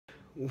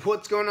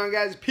What's going on,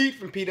 guys? Pete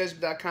from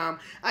PeteHusband.com.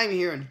 I'm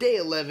here on day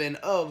 11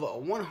 of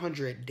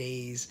 100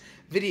 days,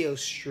 video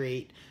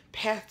straight,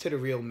 path to the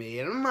real me.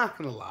 And I'm not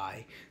gonna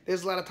lie,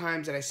 there's a lot of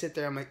times that I sit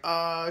there, I'm like,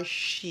 oh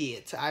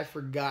shit, I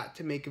forgot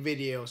to make a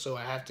video, so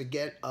I have to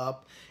get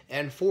up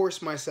and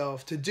force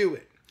myself to do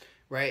it,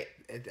 right?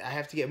 I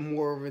have to get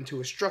more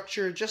into a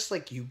structure, just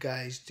like you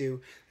guys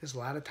do. There's a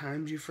lot of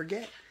times you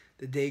forget.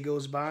 The day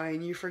goes by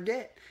and you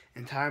forget,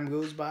 and time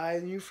goes by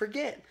and you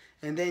forget.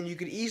 And then you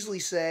could easily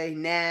say,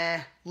 nah,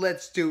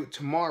 let's do it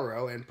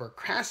tomorrow and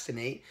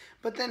procrastinate.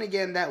 But then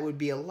again, that would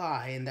be a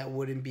lie, and that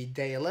wouldn't be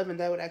day 11.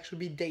 That would actually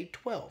be day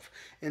 12.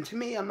 And to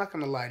me, I'm not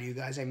going to lie to you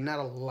guys. I'm not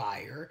a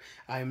liar.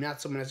 I'm not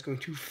someone that's going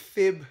to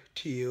fib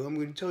to you. I'm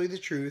going to tell you the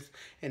truth.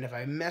 And if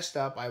I messed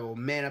up, I will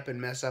man up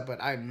and mess up.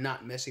 But I'm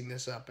not messing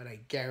this up. And I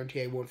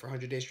guarantee I won't for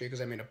 100 days straight,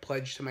 because I made a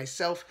pledge to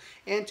myself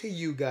and to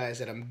you guys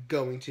that I'm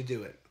going to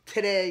do it.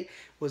 Today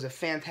was a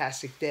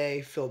fantastic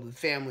day filled with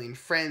family and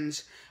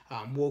friends.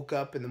 Woke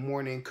up in the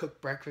morning,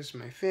 cooked breakfast for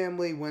my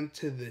family, went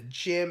to the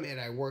gym, and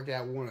I worked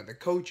out with one of the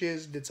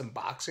coaches, did some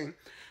boxing.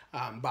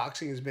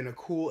 Boxing has been a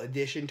cool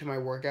addition to my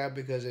workout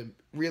because it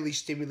really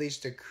stimulates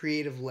the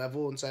creative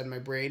level inside my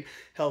brain,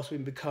 helps me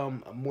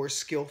become more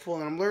skillful,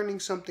 and I'm learning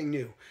something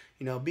new.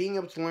 You know, being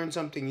able to learn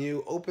something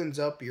new opens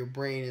up your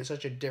brain in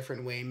such a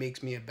different way,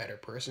 makes me a better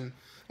person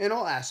in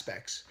all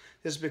aspects.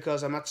 This is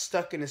because I'm not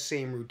stuck in the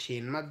same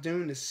routine. I'm not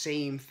doing the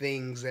same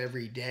things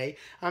every day.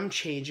 I'm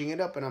changing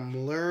it up and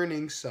I'm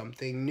learning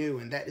something new.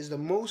 And that is the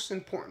most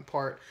important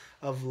part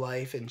of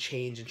life and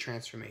change and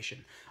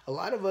transformation. A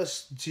lot of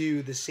us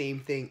do the same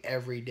thing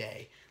every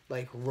day,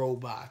 like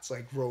robots.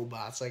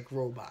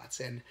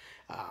 And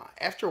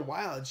after a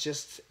while, it's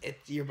just,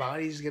 your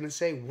body's going to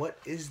say, what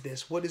is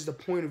this? What is the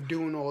point of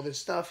doing all this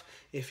stuff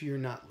if you're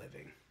not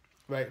living,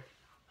 right?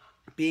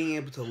 Being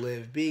able to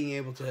live, being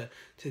able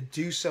to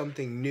do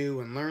something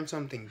new and learn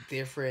something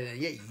different and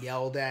get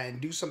yelled at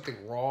and do something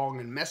wrong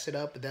and mess it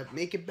up, but that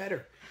make it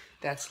better.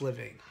 That's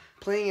living.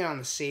 Playing it on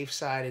the safe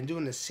side and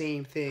doing the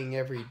same thing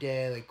every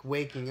day, like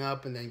waking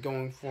up and then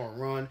going for a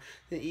run,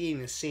 then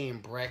eating the same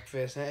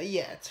breakfast.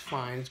 Yeah, it's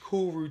fine. It's a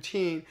cool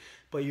routine,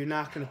 but you're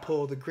not going to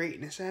pull the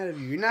greatness out of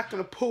you. You're not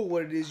going to pull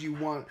what it is you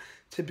want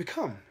to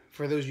become.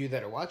 For those of you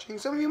that are watching,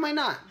 some of you might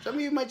not. Some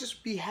of you might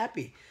just be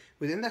happy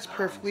with it, and that's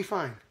perfectly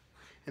fine.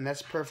 And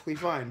that's perfectly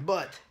fine.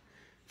 But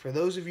for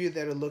those of you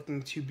that are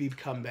looking to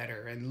become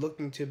better and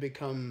looking to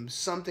become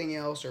something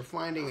else or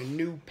finding a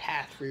new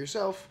path for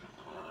yourself,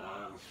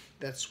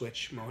 that's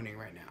Switch moaning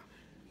right now.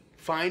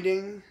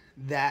 Finding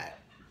that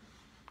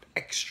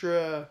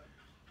extra,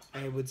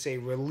 I would say,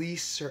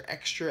 release or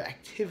extra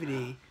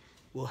activity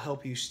will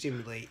help you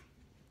stimulate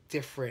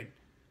different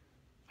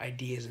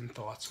ideas and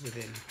thoughts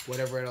within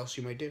whatever else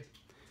you might do.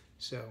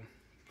 So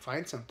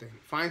find something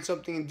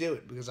and do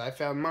it, because I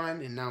found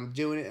mine and now I'm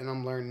doing it and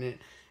I'm learning it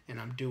and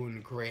I'm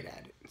doing great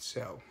at it.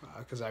 So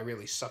because I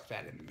really sucked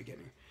at it in the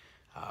beginning.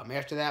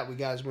 After that, we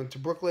guys went to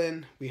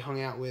Brooklyn. We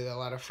hung out with a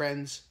lot of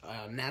friends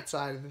on that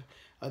side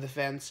of the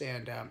fence,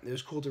 and it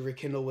was cool to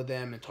rekindle with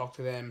them and talk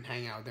to them and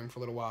hang out with them for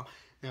a little while.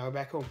 Now we're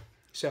back home.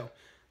 So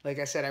like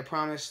I said, I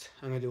promised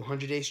I'm gonna do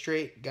 100 days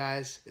straight,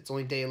 guys. It's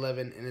only day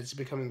 11 and it's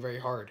becoming very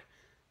hard,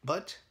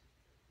 but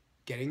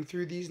getting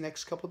through these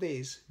next couple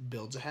days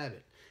builds a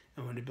habit.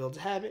 And when it builds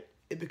a habit,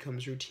 it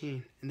becomes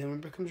routine. And then when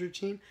it becomes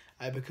routine,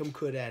 I become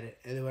good at it.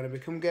 And then when I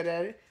become good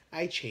at it,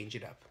 I change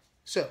it up.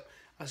 So,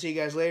 I'll see you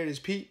guys later. This is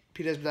Pete,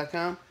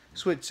 PeteHusband.com.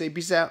 Switch, say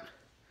peace out.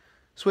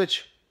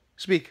 Switch,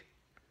 speak,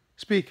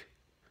 speak,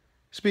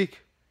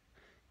 speak.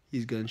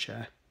 He's gun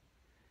shy.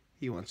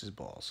 He wants his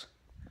balls.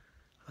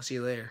 I'll see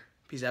you later.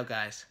 Peace out,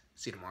 guys.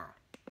 See you tomorrow.